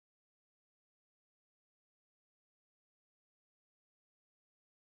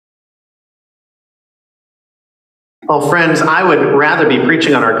Well, friends, I would rather be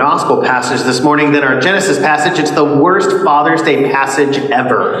preaching on our gospel passage this morning than our Genesis passage. It's the worst Father's Day passage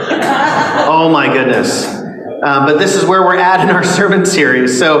ever. Oh my goodness. But this is where we're at in our sermon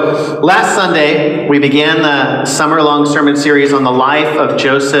series. So last Sunday, we began the summer-long sermon series on the life of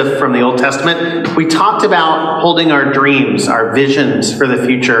Joseph from the Old Testament. We talked about holding our dreams, our visions for the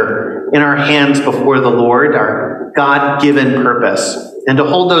future in our hands before the Lord, our God-given purpose, and to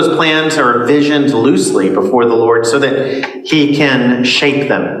hold those plans or visions loosely before the Lord so that He can shape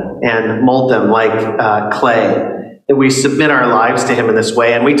them and mold them like clay, that we submit our lives to Him in this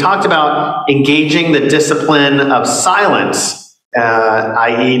way. And we talked about engaging the discipline of silence,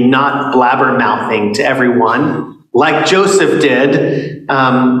 i.e. not blabber-mouthing to everyone, like Joseph did,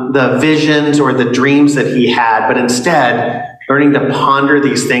 the visions or the dreams that he had, but instead learning to ponder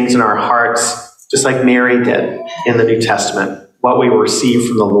these things in our hearts, just like Mary did in the New Testament, what we receive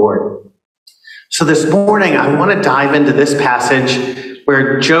from the Lord. So this morning, I want to dive into this passage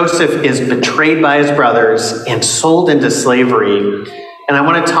where Joseph is betrayed by his brothers and sold into slavery. And I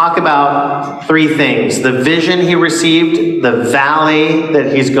want to talk about three things: the vision he received, the valley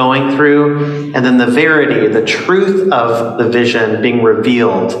that he's going through, and then the verity, the truth of the vision being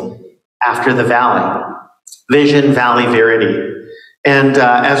revealed after the valley. Vision, valley, verity. And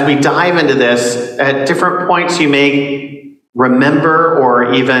as we dive into this, at different points you may remember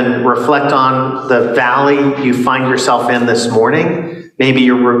or even reflect on the valley you find yourself in this morning. Maybe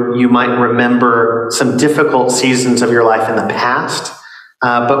you might remember some difficult seasons of your life in the past.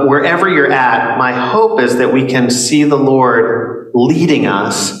 But wherever you're at, my hope is that we can see the Lord leading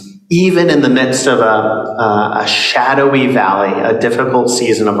us even in the midst of a shadowy valley, a difficult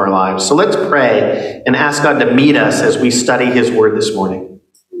season of our lives. So let's pray and ask God to meet us as we study His Word this morning.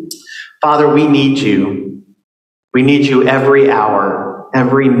 Father, we need You. We need You every hour,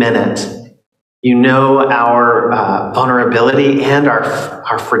 every minute. You know our vulnerability and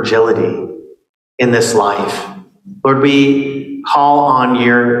our fragility in this life. Lord, we call on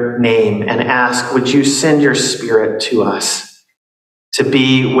Your name and ask, would You send Your Spirit to us, to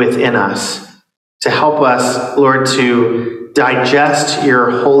be within us, to help us, Lord, to digest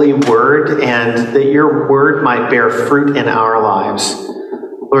Your holy word and that Your word might bear fruit in our lives.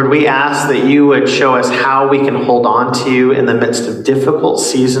 Lord, we ask that You would show us how we can hold on to You in the midst of difficult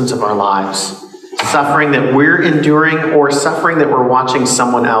seasons of our lives, suffering that we're enduring or suffering that we're watching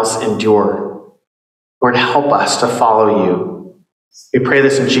someone else endure. Lord, help us to follow You. We pray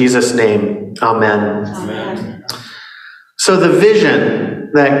this in Jesus' name. Amen. Amen. So the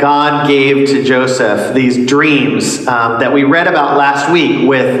vision that God gave to Joseph, these dreams that we read about last week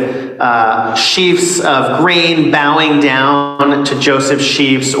with sheaves of grain bowing down to Joseph's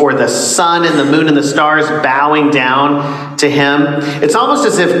sheaves, or the sun and the moon and the stars bowing down to him. It's almost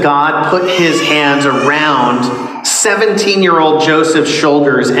as if God put His hands around 17-year-old Joseph's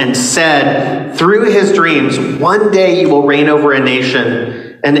shoulders and said, through his dreams, one day you will reign over a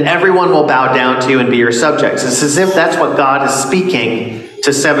nation and everyone will bow down to you and be your subjects. It's as if that's what God is speaking to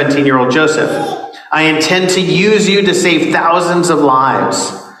 17-year-old Joseph. I intend to use you to save thousands of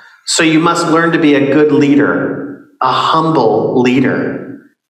lives. So you must learn to be a good leader, a humble leader.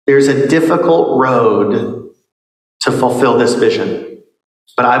 There's a difficult road to fulfill this vision,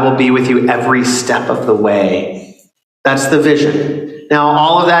 but I will be with you every step of the way. That's the vision. Now,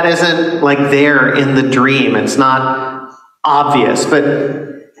 all of that isn't like there in the dream. It's not obvious, but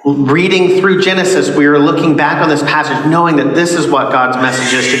reading through Genesis, we are looking back on this passage knowing that this is what God's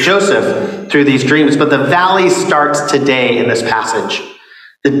message is to Joseph through these dreams. But the valley starts today in this passage.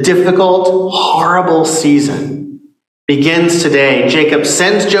 The difficult, horrible season begins today. Jacob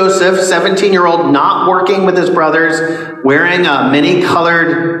sends Joseph, 17-year-old, not working with his brothers, wearing a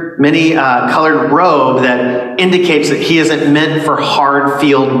many-colored robe that indicates that he isn't meant for hard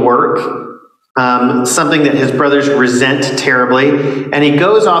field work. Something that his brothers resent terribly. And he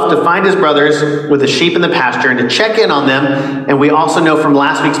goes off to find his brothers with the sheep in the pasture and to check in on them. And we also know from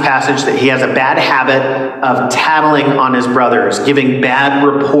last week's passage that he has a bad habit of tattling on his brothers, giving bad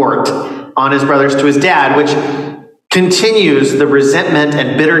report on his brothers to his dad, which continues the resentment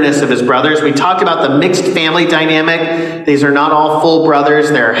and bitterness of his brothers. We talked about the mixed family dynamic. These are not all full brothers,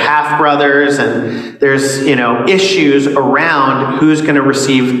 they're half brothers, and there's, issues around who's going to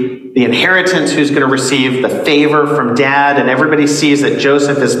receive the inheritance, who's going to receive the favor from dad, and everybody sees that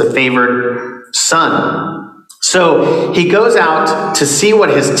Joseph is the favored son. So he goes out to see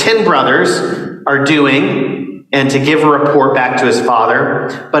what his 10 brothers are doing and to give a report back to his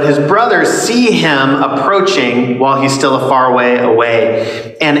father. But his brothers see him approaching while he's still a far way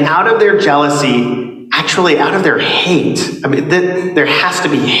away. And out of their jealousy, actually out of their hate. I mean, there has to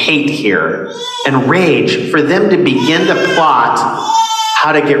be hate here and rage for them to begin to plot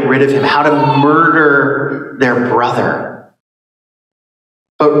how to get rid of him, how to murder their brother.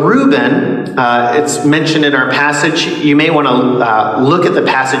 But Reuben, it's mentioned in our passage. You may want to look at the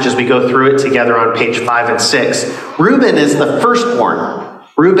passage as we go through it together on page 5 and 6. Reuben is the firstborn.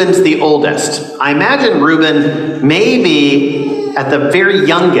 Reuben's the oldest. I imagine Reuben may be at the very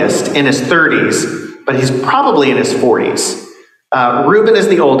youngest in his 30s, but he's probably in his 40s. Reuben is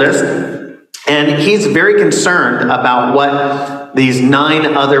the oldest, and he's very concerned about what these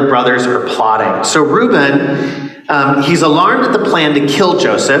 9 other brothers are plotting. So Reuben, he's alarmed at the plan to kill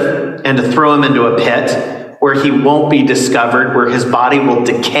Joseph and to throw him into a pit where he won't be discovered, where his body will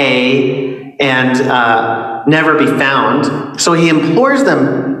decay and never be found. So he implores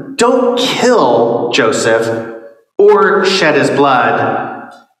them, don't kill Joseph or shed his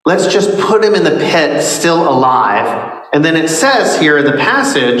blood. Let's just put him in the pit still alive. And then it says here in the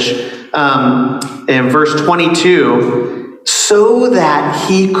passage, in verse 22, so that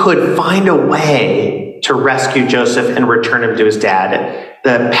he could find a way to rescue Joseph and return him to his dad.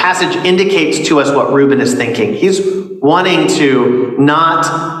 The passage indicates to us what Reuben is thinking. He's wanting to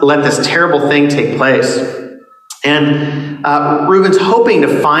not let this terrible thing take place. And Reuben's hoping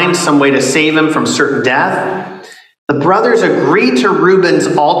to find some way to save him from certain death. The brothers agree to Reuben's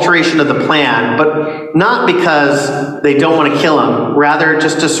alteration of the plan, but not because they don't want to kill him, rather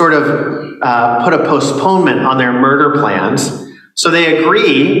just to sort of put a postponement on their murder plans. So they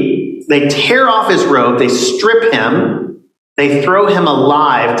agree, they tear off his robe, they strip him, they throw him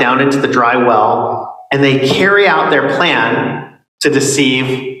alive down into the dry well, and they carry out their plan to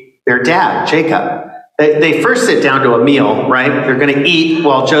deceive their dad, Jacob. They first sit down to a meal, right? They're going to eat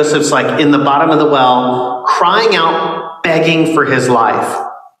while Joseph's like in the bottom of the well, crying out, begging for his life.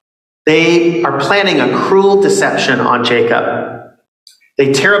 They are planning a cruel deception on Jacob.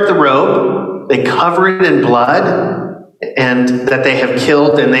 They tear up the robe, they cover it in blood, and that they have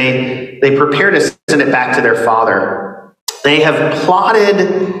killed, and they prepare to send it back to their father. They have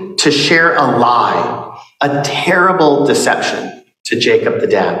plotted to share a lie, a terrible deception to Jacob the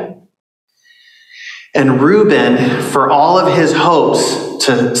dad. And Reuben, for all of his hopes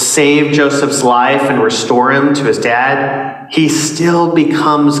to save Joseph's life and restore him to his dad, he still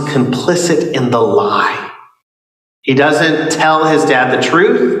becomes complicit in the lie. He doesn't tell his dad the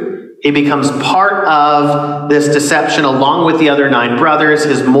truth. He becomes part of this deception along with the other 9 brothers,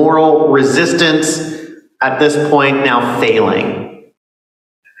 his moral resistance at this point now failing.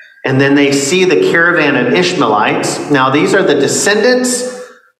 And then they see the caravan of Ishmaelites. Now these are the descendants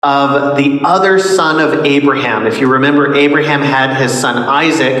of the other son of Abraham. If you remember, Abraham had his son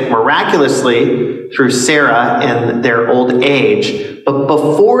Isaac miraculously through Sarah in their old age. But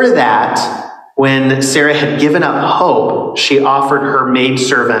before that, when Sarah had given up hope, she offered her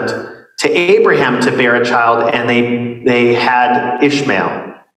maidservant to Abraham to bear a child, and they had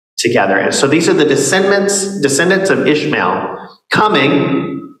Ishmael together. And so these are the descendants of Ishmael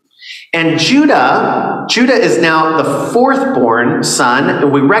coming. And Judah is now the 4th-born son,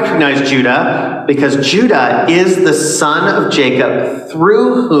 and we recognize Judah because Judah is the son of Jacob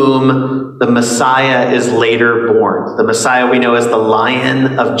through whom the Messiah is later born. The Messiah we know as the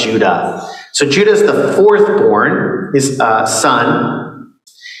Lion of Judah. So Judah is the 4th-born, his son,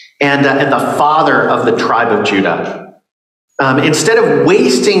 and the father of the tribe of Judah. Instead of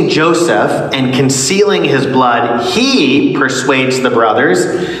wasting Joseph and concealing his blood, he persuades the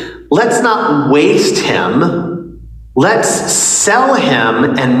brothers, let's not waste him. Let's sell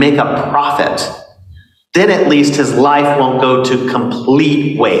him and make a profit. Then at least his life won't go to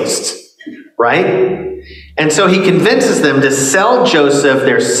complete waste, right? And so he convinces them to sell Joseph,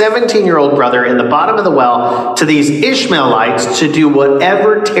 their 17-year-old brother, in the bottom of the well to these Ishmaelites to do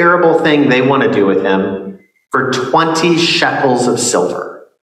whatever terrible thing they want to do with him for 20 shekels of silver.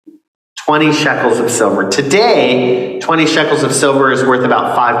 20 shekels of silver. Today, 20 shekels of silver is worth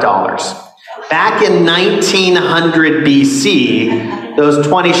about $5. Back in 1900 BC, those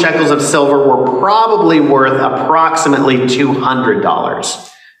 20 shekels of silver were probably worth approximately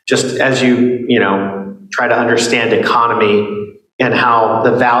 $200. Just as you try to understand economy and how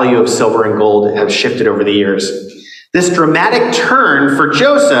the value of silver and gold have shifted over the years. This dramatic turn for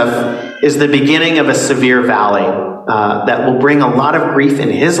Joseph is the beginning of a severe valley that will bring a lot of grief in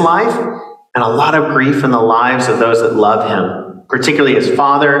his life and a lot of grief in the lives of those that love him, particularly his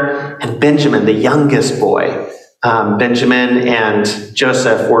father and Benjamin, the youngest boy. Benjamin and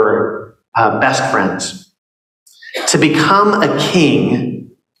Joseph were best friends. To become a king,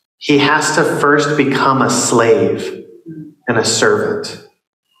 he has to first become a slave and a servant.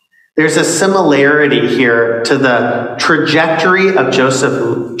 There's a similarity here to the trajectory of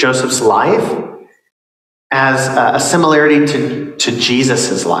Joseph's life as a similarity to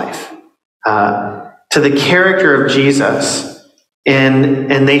Jesus's life, to the character of Jesus.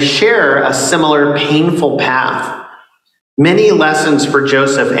 And they share a similar painful path. Many lessons for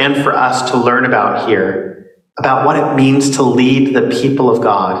Joseph and for us to learn about here, about what it means to lead the people of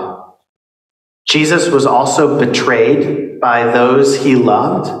God. Jesus was also betrayed by those he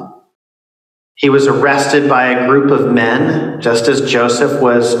loved. He was arrested by a group of men, just as Joseph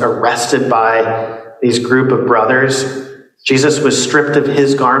was arrested by these group of brothers. Jesus was stripped of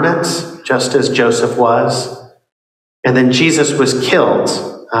his garments, just as Joseph was. And then Jesus was killed.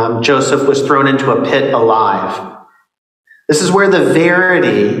 Joseph was thrown into a pit alive. This is where the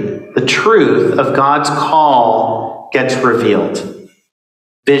verity, the truth of God's call gets revealed.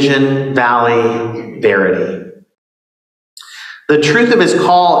 Vision, valley, verity. The truth of his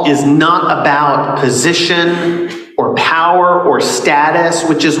call is not about position or power or status,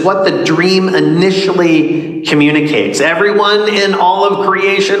 which is what the dream initially communicates. Everyone in all of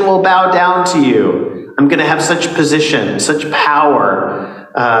creation will bow down to you. I'm going to have such position, such power,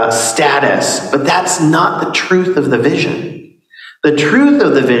 status. But that's not the truth of the vision. The truth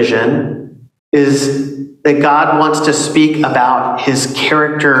of the vision is that God wants to speak about his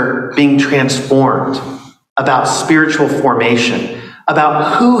character being transformed, about spiritual formation,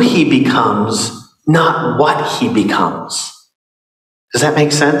 about who he becomes, not what he becomes. Does that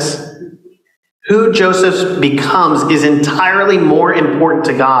make sense? Who Joseph becomes is entirely more important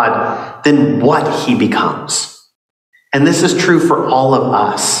to God than what he becomes. And this is true for all of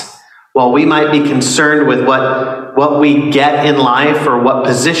us. While we might be concerned with what we get in life or what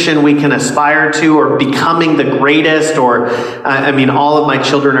position we can aspire to or becoming the greatest, or all of my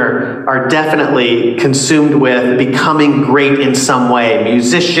children are definitely consumed with becoming great in some way.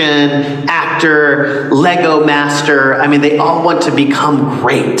 Musician, actor, Lego master. They all want to become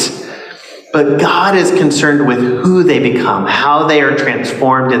great. But God is concerned with who they become, how they are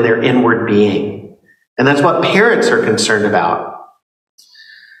transformed in their inward being. And that's what parents are concerned about.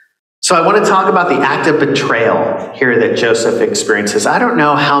 So I want to talk about the act of betrayal here that Joseph experiences. I don't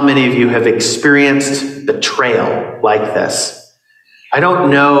know how many of you have experienced betrayal like this. I don't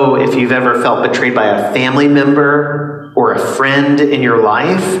know if you've ever felt betrayed by a family member or a friend in your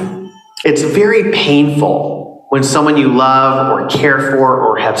life. It's very painful when someone you love or care for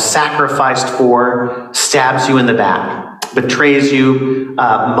or have sacrificed for stabs you in the back, betrays you,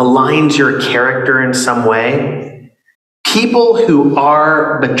 maligns your character in some way. People who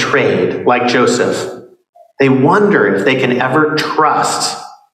are betrayed, like Joseph, they wonder if they can ever trust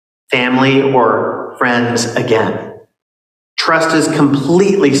family or friends again. Trust is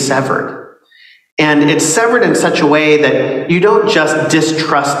completely severed. And it's severed in such a way that you don't just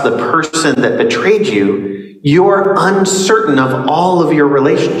distrust the person that betrayed you, you're uncertain of all of your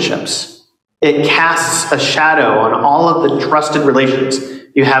relationships. It casts a shadow on all of the trusted relations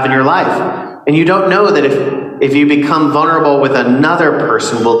you have in your life. And you don't know that if you become vulnerable with another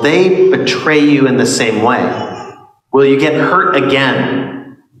person, will they betray you in the same way? Will you get hurt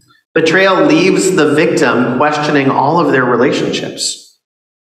again? Betrayal leaves the victim questioning all of their relationships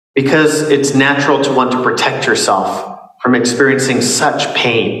because it's natural to want to protect yourself from experiencing such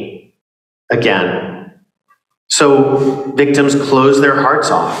pain again. So victims close their hearts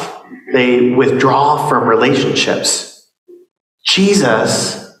off. They withdraw from relationships.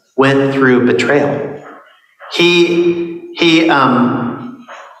 Jesus went through betrayal. He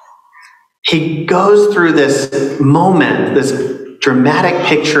goes through this moment, this dramatic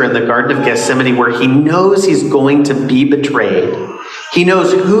picture in the Garden of Gethsemane where he knows he's going to be betrayed. He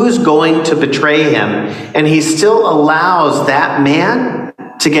knows who's going to betray him, and he still allows that man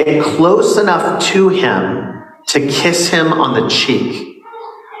to get close enough to him to kiss him on the cheek.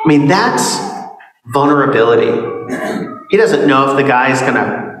 That's vulnerability. He doesn't know if the guy's going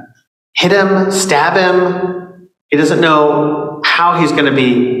to hit him, stab him. He doesn't know how he's going to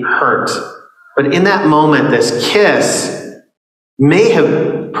be hurt. But in that moment, this kiss may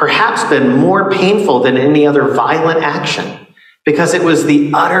have perhaps been more painful than any other violent action because it was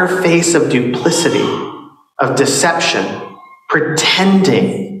the utter face of duplicity, of deception,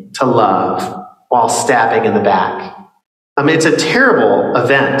 pretending to love while stabbing in the back. It's a terrible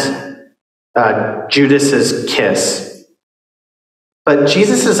event, Judas's kiss. But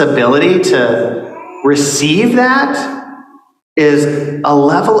Jesus' ability to receive that is a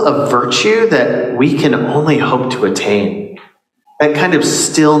level of virtue that we can only hope to attain. That kind of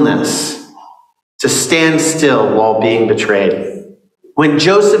stillness, to stand still while being betrayed. When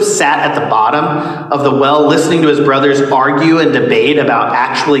Joseph sat at the bottom of the well listening to his brothers argue and debate about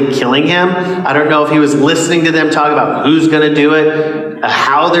actually killing him, I don't know if he was listening to them talk about who's going to do it,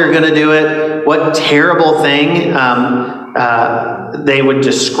 how they're going to do it, what terrible thing they would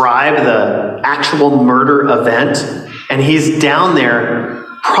describe the actual murder event. And he's down there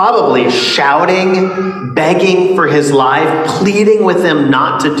probably shouting, begging for his life, pleading with them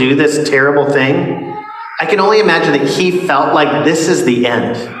not to do this terrible thing. I can only imagine that he felt like this is the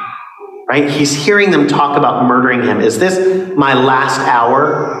end, right? He's hearing them talk about murdering him. Is this my last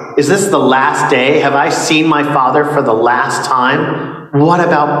hour? Is this the last day? Have I seen my father for the last time? What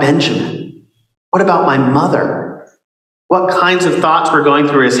about Benjamin? What about my mother? What kinds of thoughts were going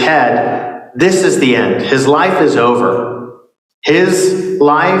through his head? This is the end. His life is over. His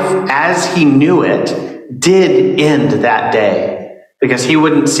life, as he knew it, did end that day. Because he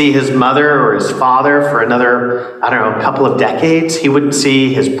wouldn't see his mother or his father for another, a couple of decades. He wouldn't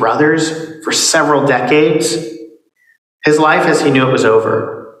see his brothers for several decades. His life as he knew it was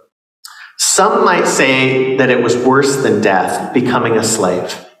over. Some might say that it was worse than death, becoming a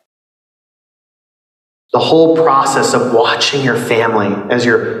slave. The whole process of watching your family as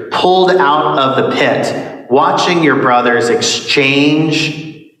you're pulled out of the pit, watching your brothers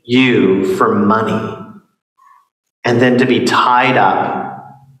exchange you for money. And then to be tied up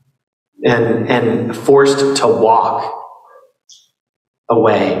and forced to walk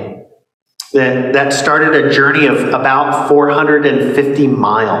away. That started a journey of about 450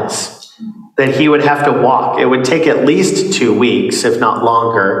 miles that he would have to walk. It would take at least 2 weeks, if not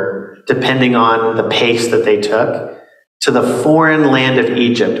longer, depending on the pace that they took, to the foreign land of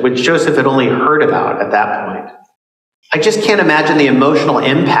Egypt, which Joseph had only heard about at that point. I just can't imagine the emotional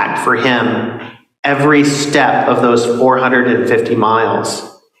impact for him every step of those 450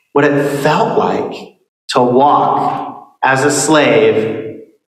 miles, what it felt like to walk as a slave,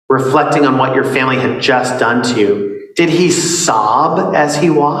 reflecting on what your family had just done to you. Did he sob as he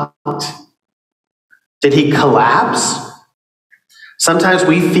walked? Did he collapse? Sometimes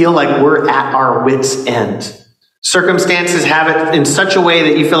we feel like we're at our wits' end. Circumstances have it in such a way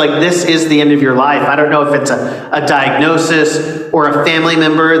that you feel like this is the end of your life. I don't know if it's a diagnosis or a family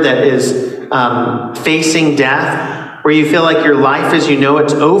member that is facing death, where you feel like your life as you know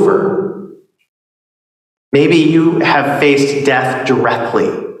it's over. Maybe you have faced death directly,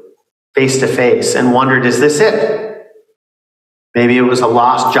 face to face, and wondered, is this it? Maybe it was a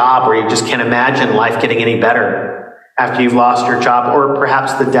lost job where you just can't imagine life getting any better after you've lost your job, or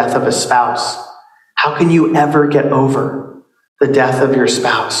perhaps the death of a spouse. How can you ever get over the death of your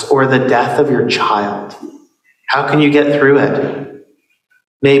spouse or the death of your child? How can you get through it?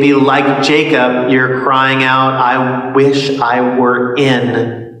 Maybe like Jacob, you're crying out, I wish I were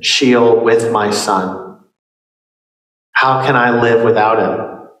in Sheol with my son. How can I live without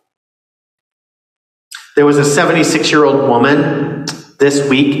him? There was a 76-year-old woman this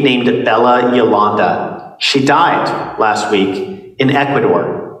week named Bella Yolanda. She died last week in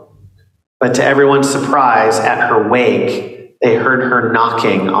Ecuador. But to everyone's surprise, at her wake, they heard her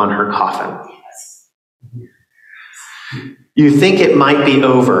knocking on her coffin. You think it might be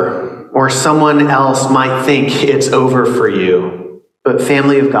over, or someone else might think it's over for you. But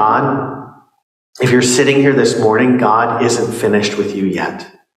family of God, if you're sitting here this morning, God isn't finished with you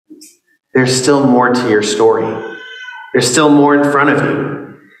yet. There's still more to your story. There's still more in front of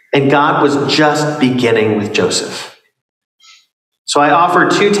you. And God was just beginning with Joseph. So I offer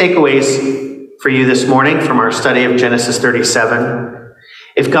 2 takeaways for you this morning from our study of Genesis 37.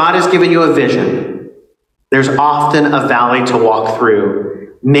 If God has given you a vision, there's often a valley to walk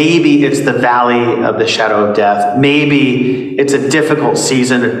through. Maybe it's the valley of the shadow of death. Maybe it's a difficult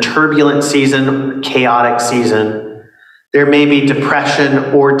season, a turbulent season, chaotic season. There may be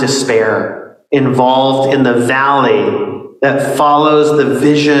depression or despair involved in the valley that follows the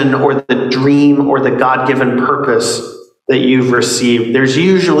vision or the dream or the God-given purpose that you've received. There's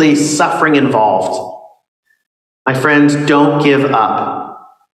usually suffering involved. My friends, don't give up.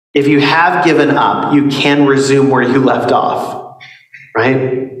 If you have given up, you can resume where you left off,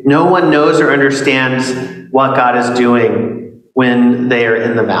 right? No one knows or understands what God is doing when they are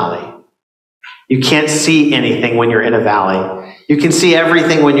in the valley. You can't see anything when you're in a valley. You can see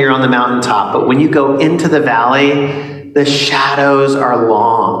everything when you're on the mountaintop, but when you go into the valley, the shadows are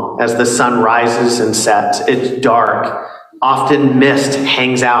long as the sun rises and sets. It's dark. Often mist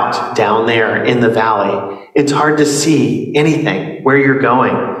hangs out down there in the valley. It's hard to see anything where you're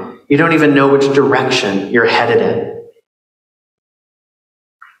going. You don't even know which direction you're headed in.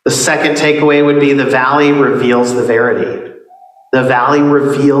 The second takeaway would be the valley reveals the verity. The valley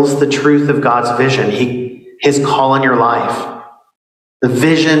reveals the truth of God's vision, his call on your life. The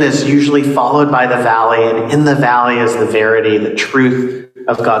vision is usually followed by the valley, and in the valley is the verity, the truth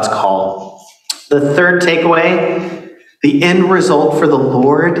of God's call. The third takeaway, the end result for the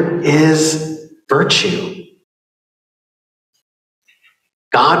Lord is virtue.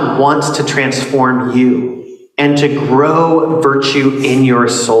 God wants to transform you and to grow virtue in your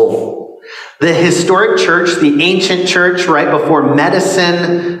soul. The historic church, the ancient church, right before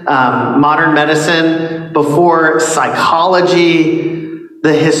medicine, modern medicine, before psychology,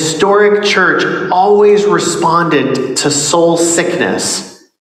 the historic church always responded to soul sickness,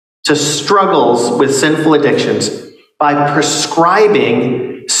 to struggles with sinful addictions, by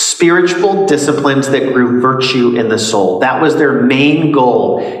prescribing spiritual disciplines that grew virtue in the soul. That was their main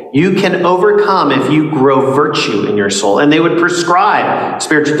goal. You can overcome if you grow virtue in your soul. And they would prescribe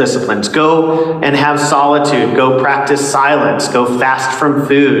spiritual disciplines. Go and have solitude. Go practice silence. Go fast from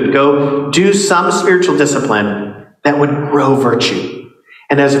food. Go do some spiritual discipline that would grow virtue.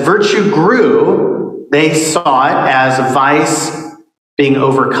 And as virtue grew, they saw it as vice being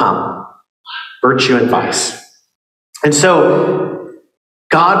overcome. Virtue and vice. And so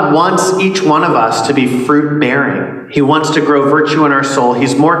God wants each one of us to be fruit-bearing. He wants to grow virtue in our soul.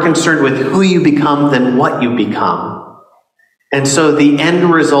 He's more concerned with who you become than what you become. And so the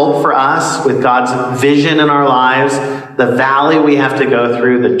end result for us, with God's vision in our lives, the valley we have to go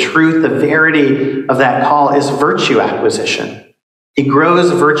through, the truth, the verity of that call, is virtue acquisition. He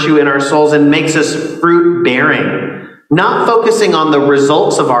grows virtue in our souls and makes us fruit-bearing, not focusing on the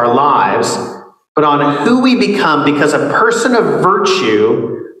results of our lives, but on who we become, because a person of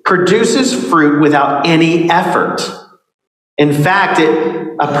virtue produces fruit without any effort. In fact,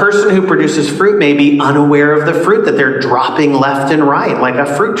 a person who produces fruit may be unaware of the fruit that they're dropping left and right, like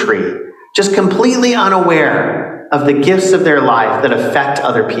a fruit tree, just completely unaware of the gifts of their life that affect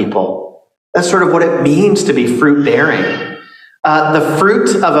other people. That's sort of what it means to be fruit-bearing. The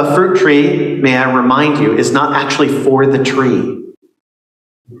fruit of a fruit tree, may I remind you, is not actually for the tree.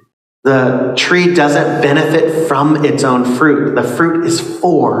 The tree doesn't benefit from its own fruit. The fruit is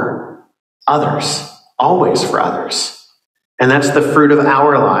for others, always for others. And that's the fruit of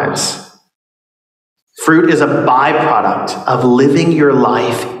our lives. Fruit is a byproduct of living your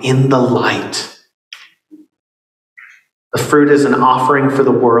life in the light. The fruit is an offering for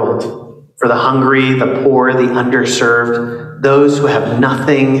the world, for the hungry, the poor, the underserved, those who have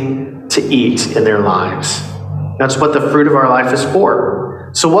nothing to eat in their lives. That's what the fruit of our life is for.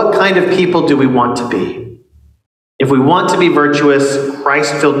 So what kind of people do we want to be? If we want to be virtuous,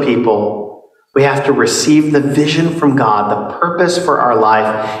 Christ-filled people, we have to receive the vision from God, the purpose for our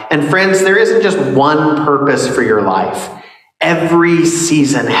life. And friends, there isn't just one purpose for your life. Every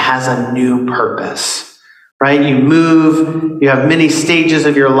season has a new purpose, right? You move, you have many stages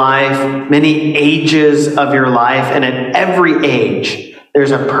of your life, many ages of your life, and at every age,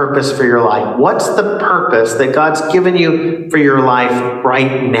 there's a purpose for your life. What's the purpose that God's given you for your life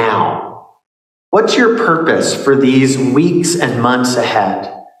right now? What's your purpose for these weeks and months ahead?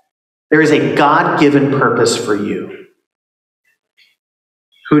 There is a God-given purpose for you.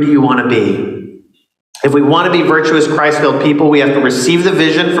 Who do you want to be? If we want to be virtuous, Christ-filled people, we have to receive the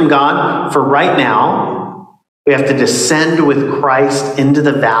vision from God for right now. We have to descend with Christ into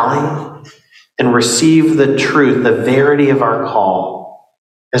the valley and receive the truth, the verity of our call,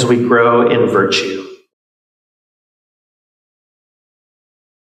 as we grow in virtue.